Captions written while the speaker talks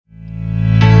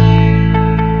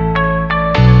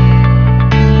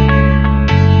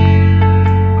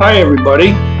Hi, everybody,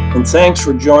 and thanks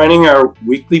for joining our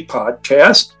weekly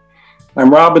podcast.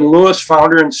 I'm Robin Lewis,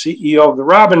 founder and CEO of The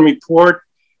Robin Report,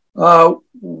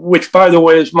 which, by the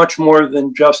way, is much more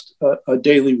than just a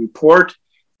daily report.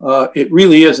 It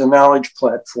really is a knowledge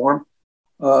platform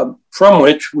from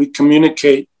which we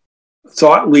communicate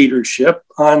thought leadership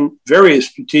on various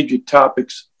strategic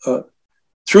topics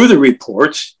through the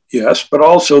reports, yes, but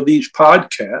also these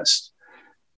podcasts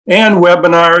and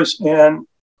webinars and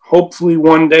hopefully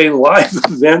one day live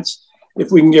events if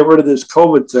we can get rid of this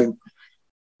COVID thing.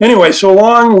 Anyway, so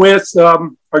along with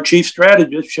our chief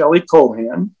strategist, Shelley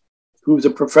Cohan, who's a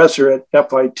professor at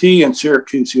FIT and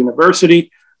Syracuse University,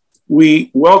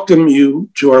 we welcome you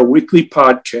to our weekly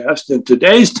podcast. And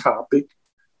today's topic,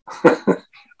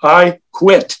 I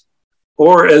quit,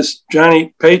 or as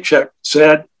Johnny Paycheck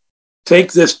said,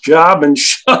 take this job and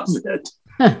shove it.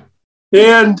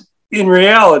 And in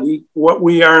reality, what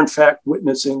we are in fact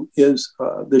witnessing is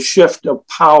the shift of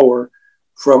power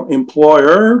from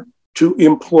employer to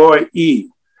employee.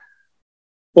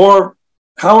 Or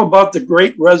how about the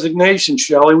great resignation,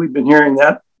 Shelley? We've been hearing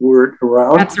that word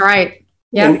around. That's right.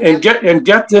 Yeah. And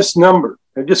get this number.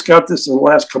 I just got this in the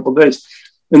last couple of days.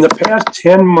 In the past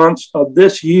 10 months of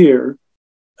this year,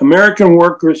 American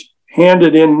workers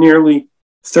handed in nearly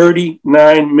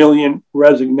 39 million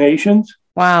resignations.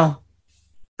 Wow.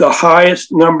 The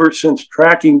highest number since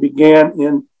tracking began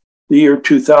in the year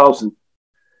 2000.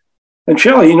 And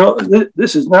Shelley, you know,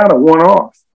 this is not a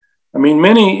one-off. I mean,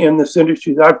 many in this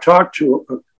industry that I've talked to,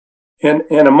 and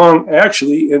among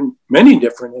actually in many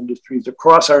different industries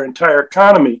across our entire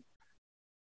economy,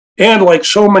 and like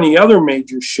so many other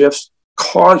major shifts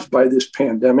caused by this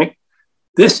pandemic,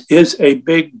 this is a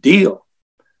big deal.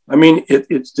 I mean,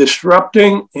 it's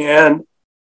disrupting and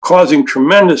causing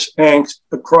tremendous angst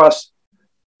across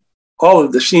all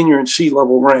of the senior and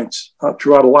C-level ranks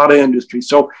throughout a lot of industries.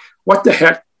 So what the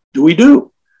heck do we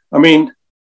do? I mean,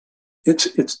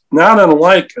 it's not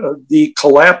unlike the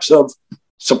collapse of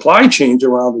supply chains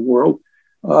around the world.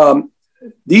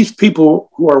 These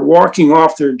people who are walking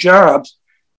off their jobs,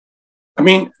 I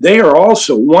mean, they are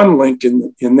also one link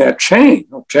in that chain,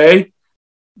 okay,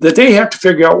 that they have to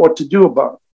figure out what to do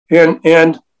about.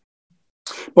 But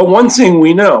one thing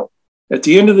we know, at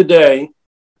the end of the day,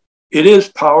 it is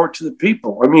power to the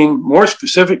people. I mean, more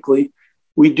specifically,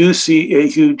 we do see a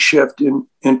huge shift in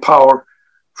power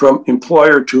from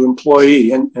employer to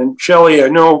employee. And Shelley, I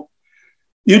know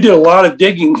you did a lot of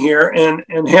digging here and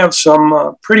have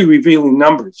some pretty revealing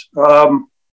numbers. But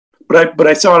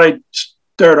I thought I'd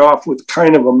start off with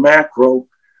kind of a macro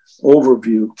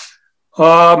overview.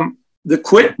 The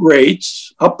quit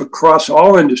rates up across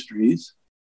all industries,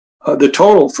 the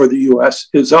total for the U.S.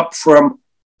 is up from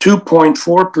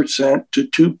 2.4% to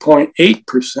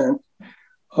 2.8%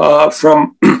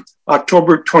 from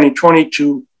October 2020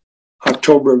 to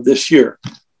October of this year.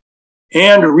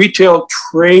 And retail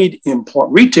trade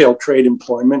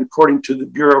employment, according to the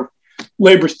Bureau of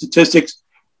Labor Statistics,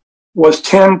 was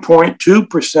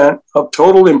 10.2% of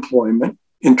total employment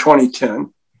in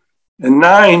 2010 and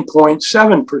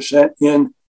 9.7%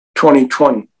 in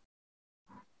 2020.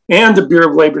 And the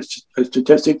Bureau of Labor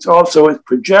Statistics also is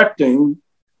projecting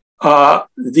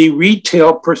the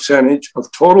retail percentage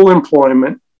of total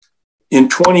employment in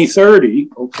 2030,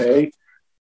 okay,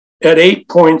 at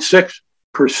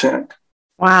 8.6%.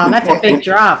 Wow, that's a big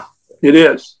drop. It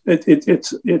is.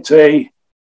 It's a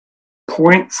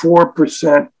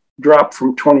 0.4% drop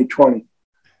from 2020.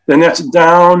 Then that's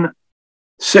down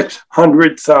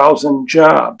 600,000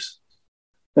 jobs.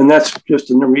 And that's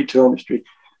just in the retail industry.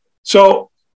 So,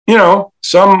 you know,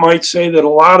 some might say that a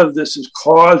lot of this is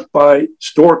caused by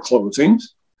store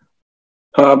closings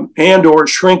and or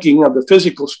shrinking of the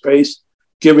physical space,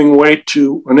 giving way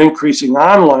to an increasing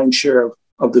online share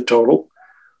of the total.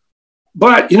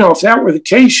 But, you know, if that were the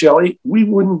case, Shelley, we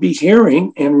wouldn't be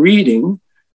hearing and reading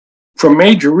from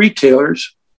major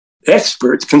retailers,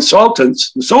 experts,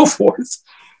 consultants, and so forth.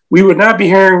 We would not be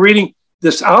hearing and reading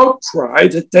this outcry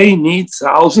that they need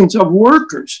thousands of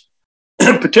workers,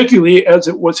 particularly as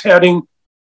it was heading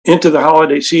into the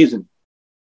holiday season.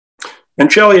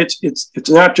 And Shelley, it's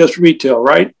not just retail,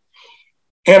 right?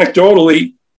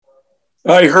 Anecdotally,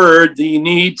 I heard the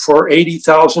need for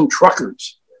 80,000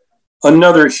 truckers,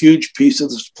 another huge piece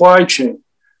of the supply chain.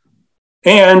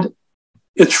 And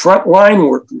it's frontline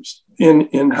workers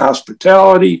in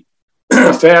hospitality,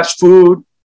 fast food,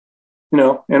 you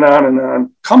know, and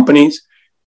on. Companies,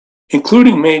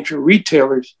 including major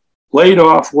retailers, laid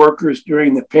off workers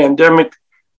during the pandemic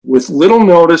with little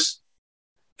notice,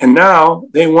 and now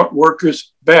they want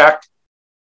workers back,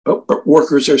 but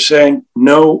workers are saying,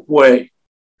 no way.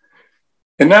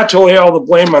 And not to lay all the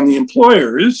blame on the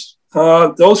employers,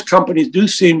 those companies do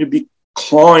seem to be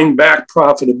clawing back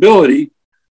profitability,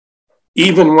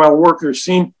 even while workers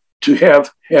seem to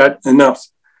have had enough.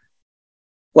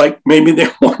 Like maybe they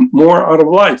want more out of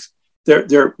life.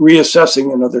 They're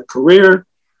reassessing another career,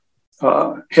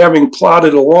 having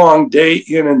plodded along day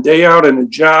in and day out in a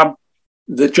job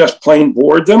that just plain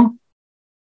bored them.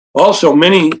 Also,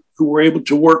 many who were able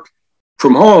to work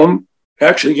from home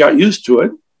actually got used to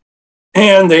it,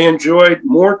 and they enjoyed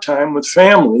more time with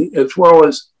family as well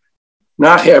as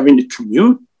not having to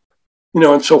commute,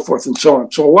 and so forth and so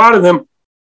on. So a lot of them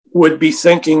would be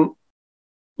thinking,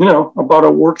 about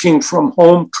a working from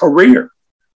home career.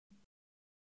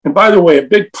 And by the way, a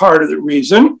big part of the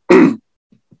reason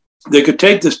they could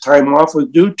take this time off was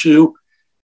due to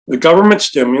the government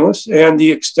stimulus and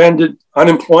the extended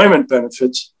unemployment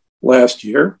benefits last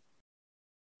year.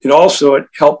 It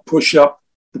helped push up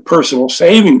the personal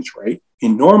savings rate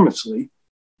enormously,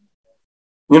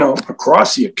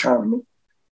 across the economy,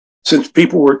 since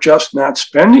people were just not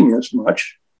spending as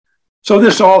much. So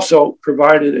this also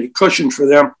provided a cushion for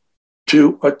them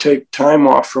to take time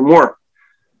off from work.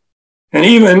 And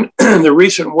even the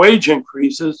recent wage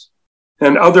increases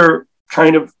and other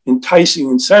kind of enticing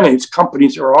incentives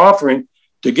companies are offering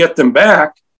to get them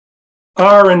back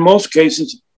are in most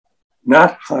cases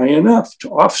not high enough to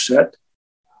offset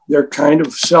their kind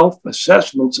of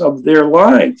self-assessments of their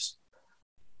lives.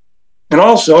 And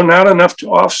also not enough to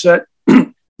offset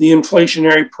the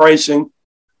inflationary pricing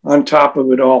on top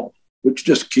of it all, which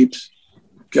just keeps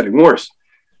getting worse.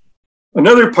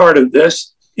 Another part of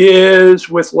this is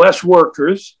with less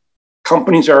workers,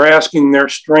 companies are asking their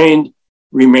strained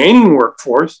remaining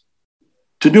workforce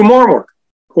to do more work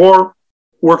or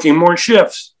working more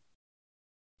shifts.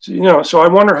 So I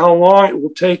wonder how long it will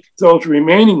take those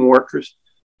remaining workers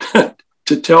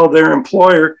to tell their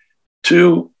employer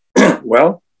to,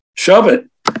 shove it.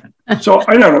 So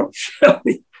I don't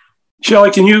know.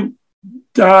 Shelley, can you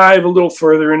dive a little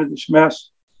further into this mess?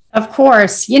 Of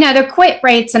course. The quit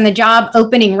rates and the job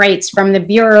opening rates from the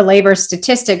Bureau of Labor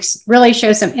Statistics really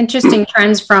show some interesting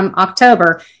trends from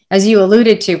October, as you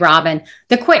alluded to, Robin.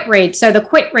 The quit rate. So the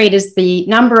quit rate is the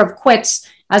number of quits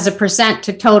as a percent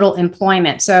to total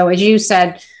employment. So as you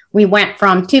said, we went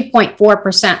from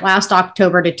 2.4% last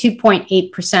October to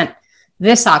 2.8%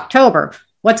 this October.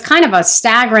 What's kind of a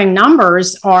staggering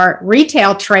numbers are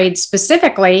retail trade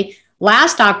specifically.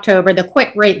 Last October, the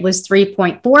quit rate was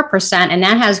 3.4%, and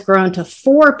that has grown to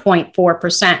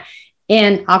 4.4%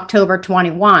 in October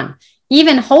 21.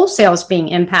 Even wholesale is being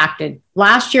impacted.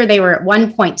 Last year, they were at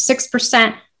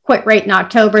 1.6% quit rate in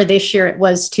October. This year, it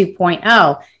was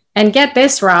 2.0. And get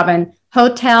this, Robin,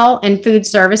 hotel and food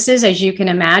services, as you can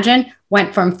imagine,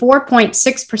 went from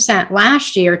 4.6%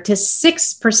 last year to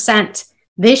 6%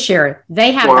 this year.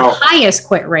 They have the highest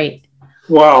quit rate.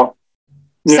 Wow.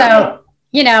 Yeah. So,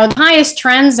 the highest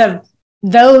trends of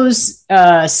those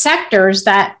sectors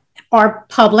that are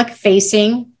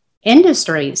public-facing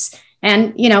industries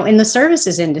and, in the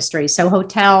services industry. So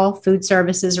hotel, food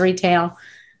services, retail.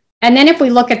 And then if we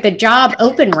look at the job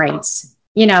open rates,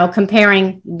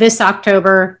 comparing this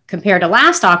October compared to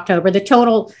last October, the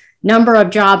total number of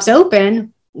jobs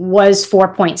open was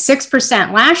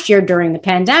 4.6% last year during the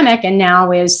pandemic and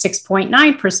now is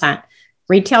 6.9%.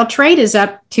 Retail trade is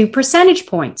up 2 percentage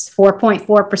points,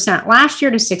 4.4% last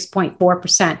year to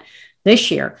 6.4%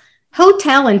 this year.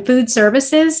 Hotel and food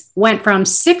services went from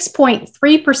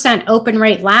 6.3% open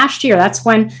rate last year. That's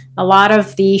when a lot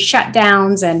of the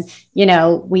shutdowns and,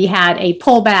 we had a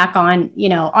pullback on,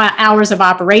 hours of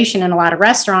operation in a lot of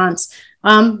restaurants,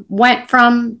 went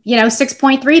from,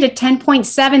 6.3 to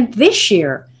 10.7 this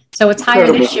year. So it's higher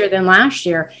this year than last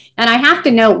year. And I have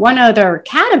to note one other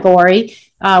category,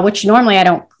 which normally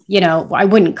I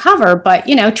wouldn't cover, but,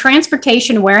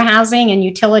 transportation, warehousing, and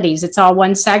utilities, it's all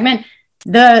one segment.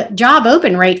 The job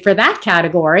open rate for that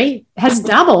category has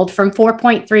doubled from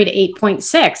 4.3 to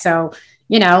 8.6. So,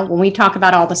 when we talk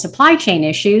about all the supply chain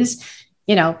issues,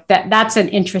 that's an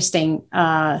interesting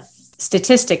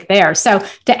statistic there. So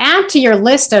to add to your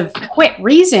list of quit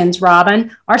reasons,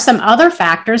 Robin, are some other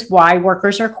factors why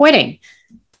workers are quitting.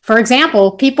 For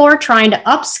example, people are trying to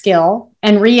upskill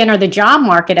and re-enter the job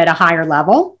market at a higher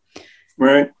level.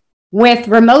 Right. With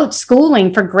remote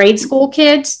schooling for grade school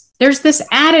kids, there's this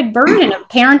added burden of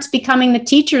parents becoming the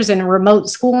teachers in a remote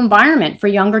school environment for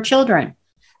younger children.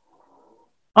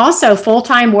 Also,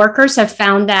 full-time workers have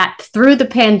found that through the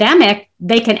pandemic,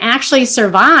 they can actually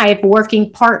survive working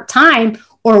part-time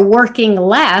or working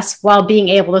less while being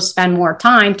able to spend more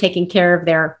time taking care of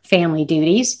their family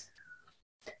duties.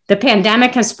 The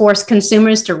pandemic has forced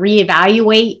consumers to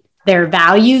reevaluate their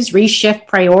values, reshift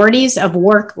priorities of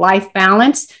work-life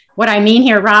balance. What I mean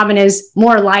here, Robin, is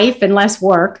more life and less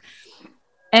work.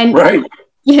 And, right.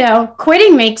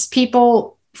 Quitting makes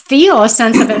people feel a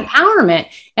sense of empowerment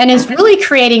and is really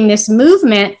creating this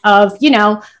movement of,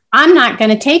 I'm not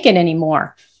going to take it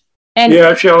anymore. And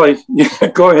yeah, Shelley,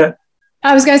 go ahead.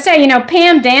 I was going to say,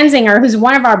 Pam Danziger, who's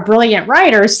one of our brilliant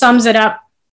writers, sums it up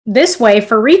this way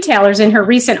for retailers in her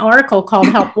recent article called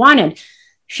Help Wanted.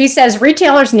 She says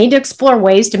retailers need to explore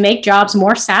ways to make jobs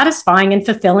more satisfying and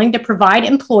fulfilling to provide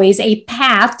employees a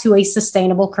path to a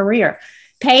sustainable career.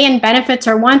 Pay and benefits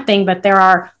are one thing, but there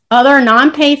are other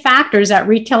non-pay factors that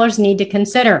retailers need to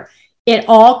consider. It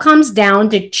all comes down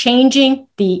to changing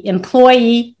the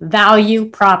employee value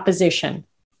proposition.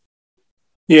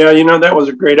 Yeah, that was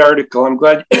a great article. I'm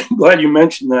glad you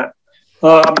mentioned that.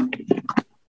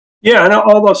 Yeah, and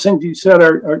all those things you said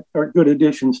are good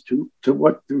additions to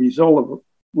what the result of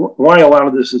why a lot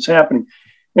of this is happening.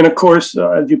 And of course,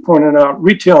 as you pointed out,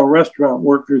 retail and restaurant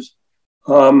workers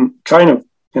kind of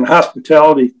in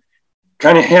hospitality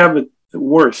kind of have it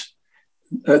worse.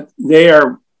 They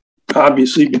are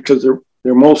obviously because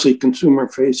they're mostly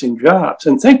consumer-facing jobs.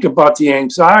 And think about the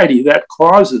anxiety that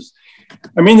causes.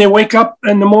 I mean, they wake up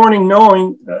in the morning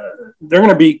knowing they're going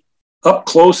to be up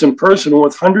close and personal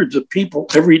with hundreds of people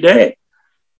every day.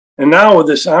 And now with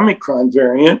this Omicron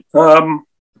variant,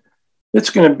 it's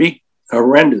going to be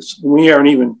horrendous. We aren't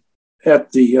even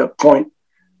at the point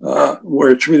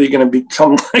where it's really going to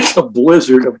become like a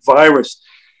blizzard of virus.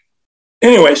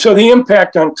 Anyway, so the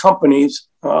impact on companies,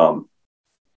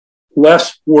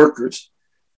 less workers.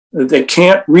 They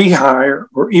can't rehire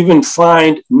or even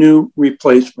find new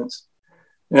replacements.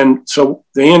 And so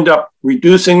they end up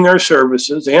reducing their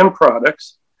services and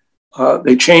products.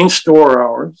 They change store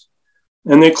hours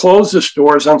and they close the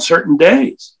stores on certain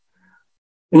days.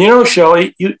 And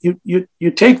Shelley,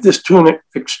 you take this to an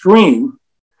extreme,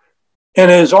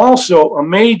 and it is also a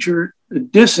major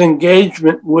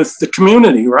disengagement with the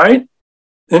community, right?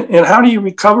 And how do you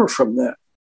recover from that?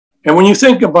 And when you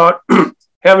think about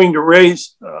having to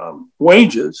raise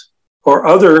wages or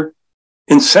other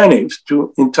incentives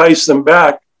to entice them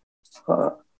back,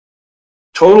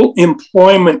 total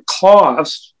employment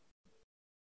costs,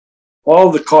 all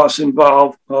the costs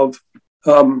involved of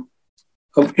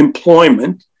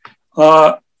employment,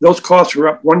 those costs are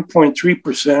up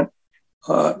 1.3%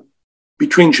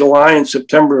 between July and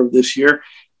September of this year.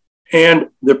 And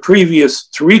the previous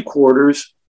 3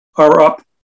 quarters are up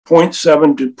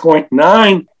 0.7 to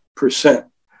 0.9%.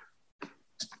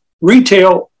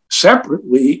 Retail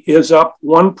separately is up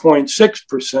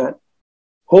 1.6%,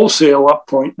 wholesale up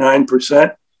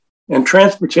 0.9%, and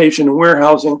transportation and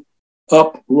warehousing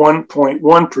up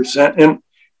 1.1%.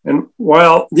 And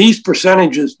while these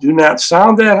percentages do not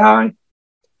sound that high,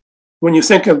 when you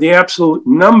think of the absolute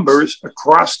numbers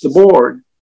across the board,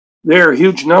 they're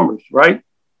huge numbers, right?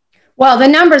 Well, the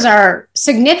numbers are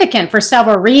significant for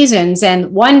several reasons.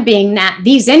 And one being that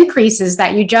these increases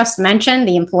that you just mentioned,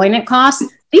 the employment costs,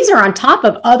 these are on top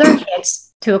of other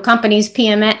hits to a company's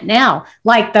P&L,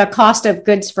 like the cost of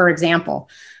goods, for example.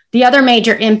 The other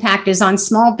major impact is on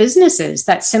small businesses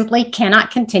that simply cannot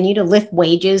continue to lift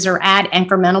wages or add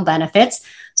incremental benefits.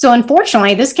 So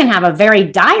unfortunately, this can have a very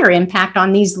dire impact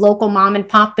on these local mom and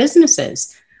pop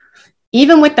businesses.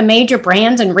 Even with the major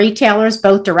brands and retailers,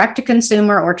 both direct to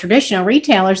consumer or traditional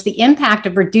retailers, the impact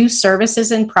of reduced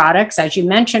services and products, as you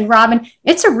mentioned, Robin,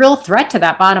 it's a real threat to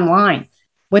that bottom line.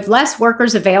 With less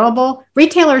workers available,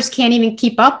 retailers can't even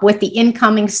keep up with the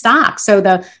incoming stock. So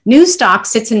the new stock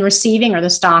sits in receiving or the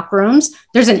stock rooms.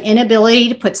 There's an inability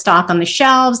to put stock on the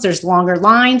shelves. There's longer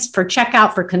lines for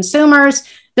checkout for consumers.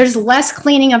 There's less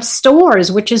cleaning of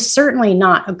stores, which is certainly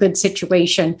not a good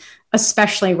situation,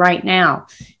 especially right now.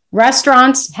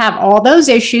 Restaurants have all those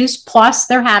issues, plus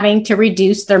they're having to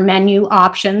reduce their menu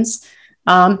options.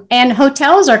 And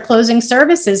hotels are closing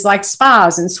services like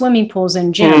spas and swimming pools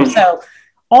and gyms. So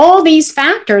all these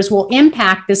factors will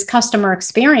impact this customer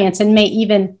experience and may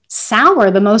even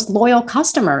sour the most loyal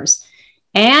customers.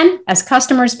 And as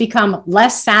customers become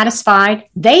less satisfied,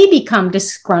 they become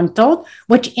disgruntled,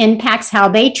 which impacts how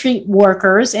they treat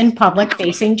workers in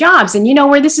public-facing jobs. And you know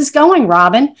where this is going,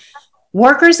 Robin.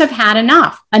 Workers have had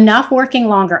enough working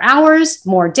longer hours,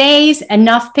 more days,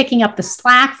 enough picking up the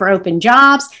slack for open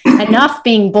jobs, enough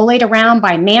being bullied around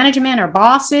by management or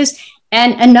bosses,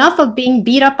 and enough of being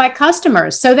beat up by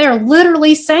customers. So they're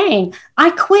literally saying,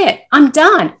 I quit, I'm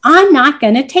done, I'm not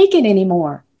going to take it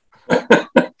anymore.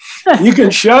 You can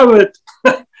shove it.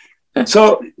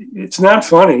 So it's not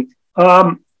funny.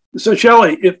 So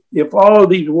Shelley, if all of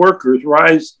these workers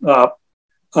rise up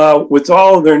with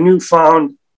all of their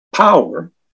newfound power,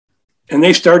 and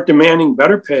they start demanding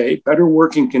better pay, better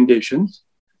working conditions,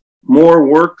 more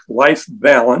work-life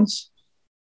balance,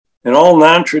 and all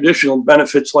non-traditional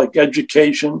benefits like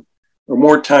education or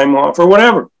more time off or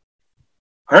whatever,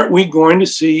 aren't we going to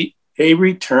see a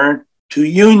return to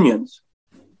unions,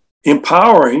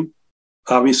 empowering,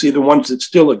 obviously, the ones that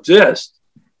still exist,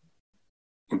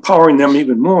 empowering them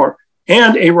even more,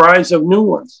 and a rise of new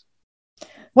ones?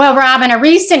 Well, Robin, a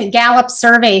recent Gallup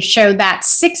survey showed that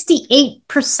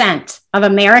 68% of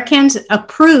Americans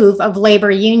approve of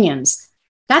labor unions.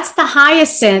 That's the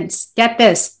highest since, get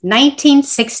this,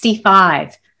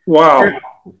 1965. Wow.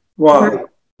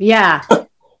 Yeah.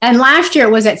 And last year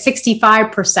it was at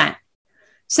 65%.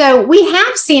 So we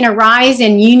have seen a rise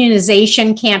in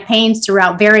unionization campaigns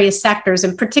throughout various sectors,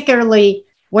 and particularly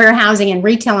warehousing and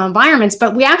retail environments,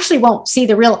 but we actually won't see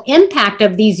the real impact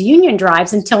of these union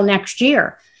drives until next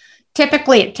year.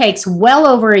 Typically, it takes well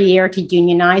over a year to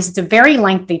unionize. It's a very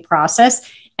lengthy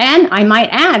process. And I might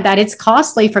add that it's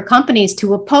costly for companies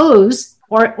to oppose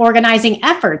or organizing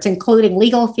efforts, including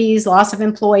legal fees, loss of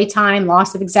employee time,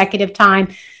 loss of executive time,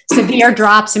 severe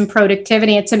drops in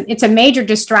productivity. It's a major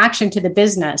distraction to the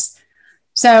business.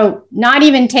 So not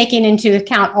even taking into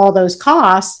account all those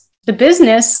costs, the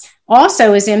business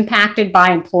also is impacted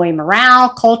by employee morale,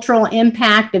 cultural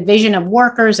impact, division of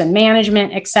workers and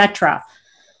management, et cetera.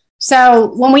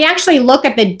 So when we actually look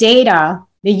at the data,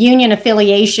 the union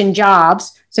affiliation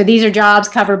jobs, so these are jobs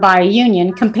covered by a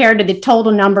union compared to the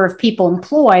total number of people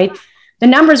employed, the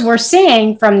numbers we're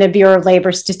seeing from the Bureau of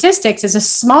Labor Statistics is a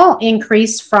small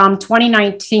increase from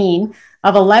 2019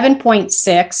 of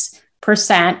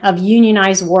 11.6% of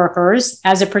unionized workers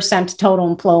as a percent of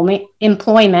total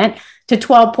employment to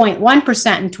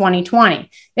 12.1% in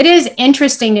 2020. It is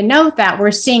interesting to note that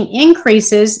we're seeing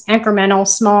increases, incremental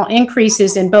small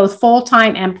increases in both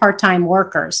full-time and part-time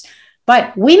workers.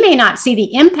 But we may not see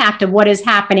the impact of what is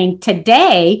happening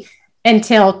today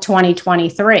until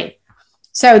 2023.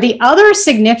 So the other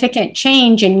significant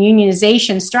change in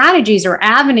unionization strategies or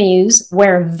avenues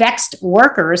where vexed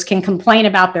workers can complain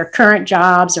about their current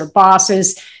jobs or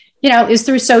bosses, is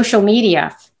through social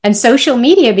media. And social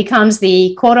media becomes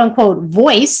the quote unquote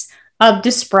voice of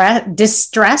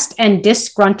distressed and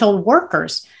disgruntled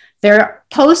workers. Their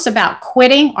posts about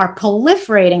quitting are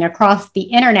proliferating across the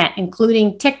internet,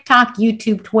 including TikTok,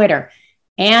 YouTube, Twitter.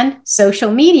 And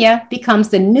social media becomes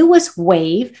the newest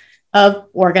wave of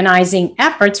organizing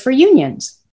efforts for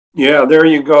unions. Yeah, there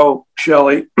you go,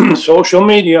 Shelley. Social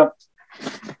media,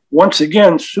 once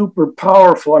again, super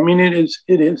powerful. I mean, it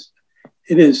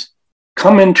is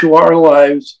come into our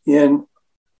lives in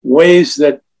ways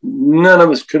that none of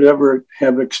us could ever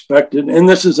have expected. And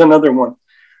this is another one.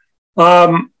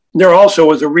 There also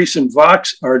was a recent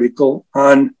Vox article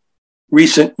on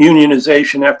recent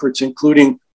unionization efforts,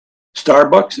 including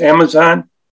Starbucks, Amazon,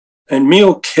 and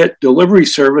meal kit delivery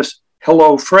service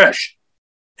HelloFresh.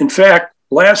 In fact,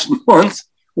 last month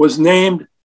was named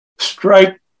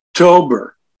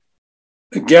Striketober.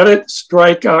 Get it?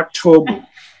 Strike October.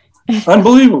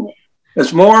 Unbelievable.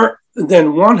 As more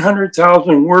than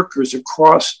 100,000 workers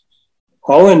across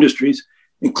all industries,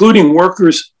 including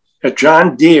workers at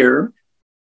John Deere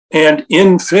and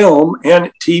in film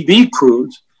and TV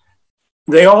crews,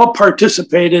 they all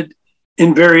participated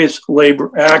in various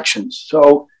labor actions.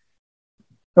 So,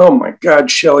 oh my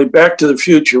God, Shelley, Back to the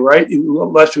Future, right?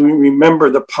 Unless we remember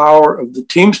the power of the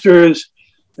Teamsters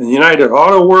and the United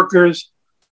Auto Workers.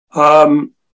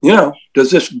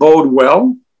 Does this bode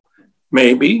well?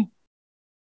 Maybe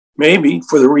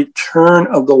for the return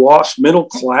of the lost middle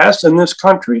class in this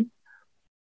country,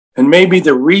 and maybe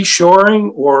the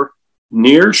reshoring or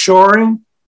nearshoring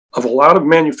of a lot of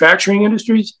manufacturing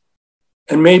industries,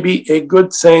 and maybe a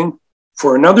good thing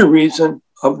for another reason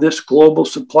of this global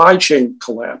supply chain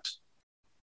collapse.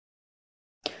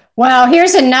 Well,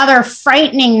 here's another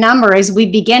frightening number as we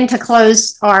begin to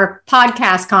close our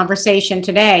podcast conversation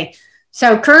today.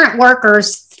 So current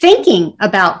workers thinking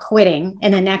about quitting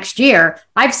in the next year,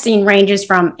 I've seen ranges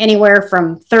from anywhere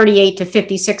from 38 to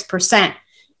 56%.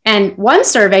 And one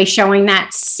survey showing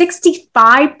that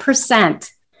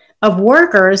 65% of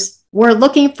workers were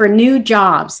looking for new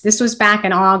jobs. This was back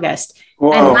in August.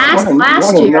 Wow. And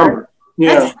last year,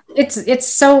 yeah, it's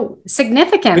so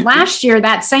significant. Last year,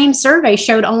 that same survey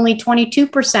showed only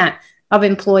 22% of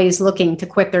employees looking to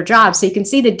quit their jobs. So you can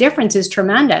see the difference is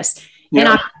tremendous.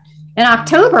 Yeah. In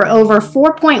October, over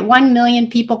 4.1 million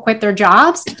people quit their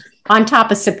jobs, on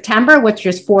top of September, which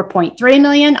was 4.3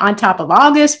 million, on top of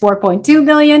August, 4.2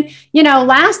 million.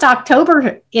 Last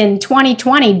October in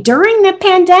 2020, during the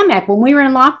pandemic, when we were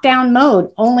in lockdown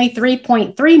mode, only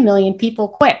 3.3 million people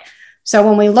quit. So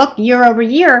when we look year over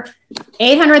year,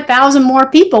 800,000 more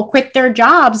people quit their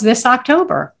jobs this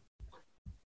October.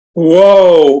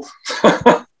 Whoa.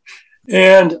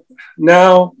 And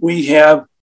now we have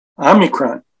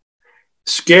Omicron,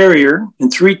 scarier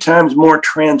and 3 times more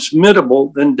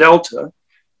transmittable than Delta.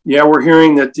 Yeah, we're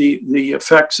hearing that the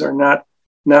effects are not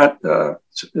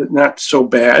so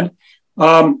bad.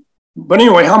 But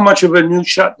anyway, how much of a new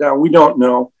shutdown? We don't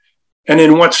know. And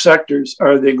in what sectors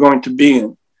are they going to be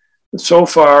in? So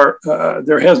far,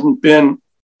 there hasn't been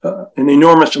an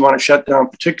enormous amount of shutdown,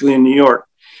 particularly in New York.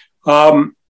 But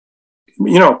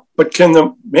can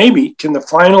the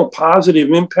final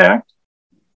positive impact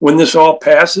when this all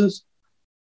passes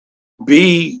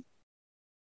be,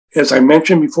 as I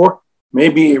mentioned before,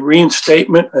 maybe a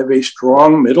reinstatement of a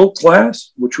strong middle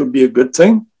class, which would be a good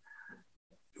thing?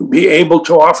 Be able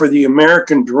to offer the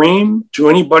American dream to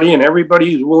anybody and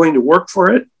everybody who's willing to work for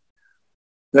it.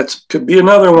 That could be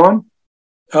another one.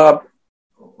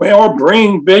 Or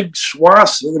bring big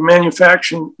swaths of the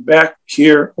manufacturing back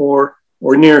here or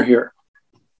near here.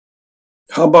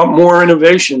 How about more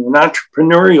innovation and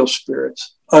entrepreneurial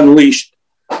spirits unleashed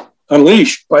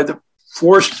by the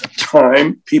forced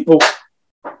time people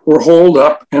were holed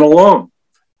up and alone?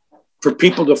 For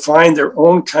people to find their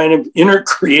own kind of inner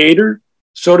creator,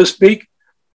 so to speak.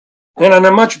 And on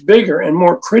a much bigger and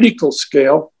more critical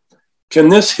scale, can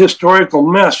this historical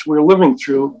mess we're living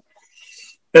through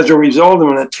as a result of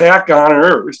an attack on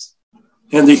Earth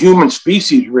and the human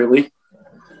species really,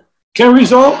 can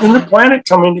result in the planet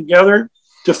coming together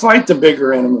to fight the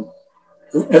bigger enemy,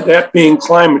 that being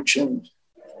climate change?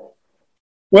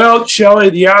 Well, Shelley,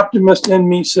 the optimist in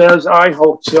me says, I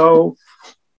hope so.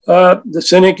 The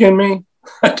cynic in me,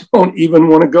 I don't even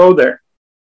want to go there.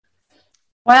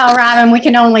 Well, Robin, we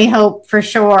can only hope for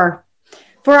sure.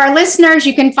 For our listeners,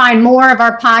 you can find more of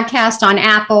our podcast on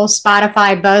Apple,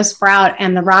 Spotify, Buzzsprout,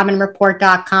 and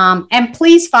therobinreport.com. And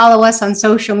please follow us on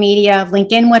social media,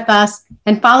 link in with us,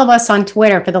 and follow us on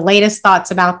Twitter for the latest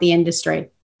thoughts about the industry.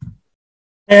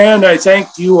 And I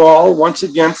thank you all once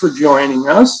again for joining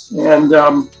us. And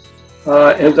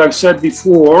as I've said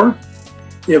before,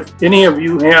 if any of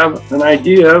you have an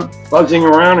idea buzzing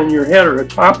around in your head or a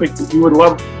topic that you would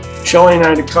love Shelley and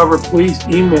I to cover, please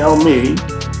email me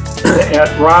at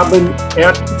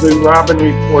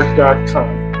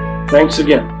robin@therobinreport.com. Thanks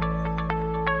again.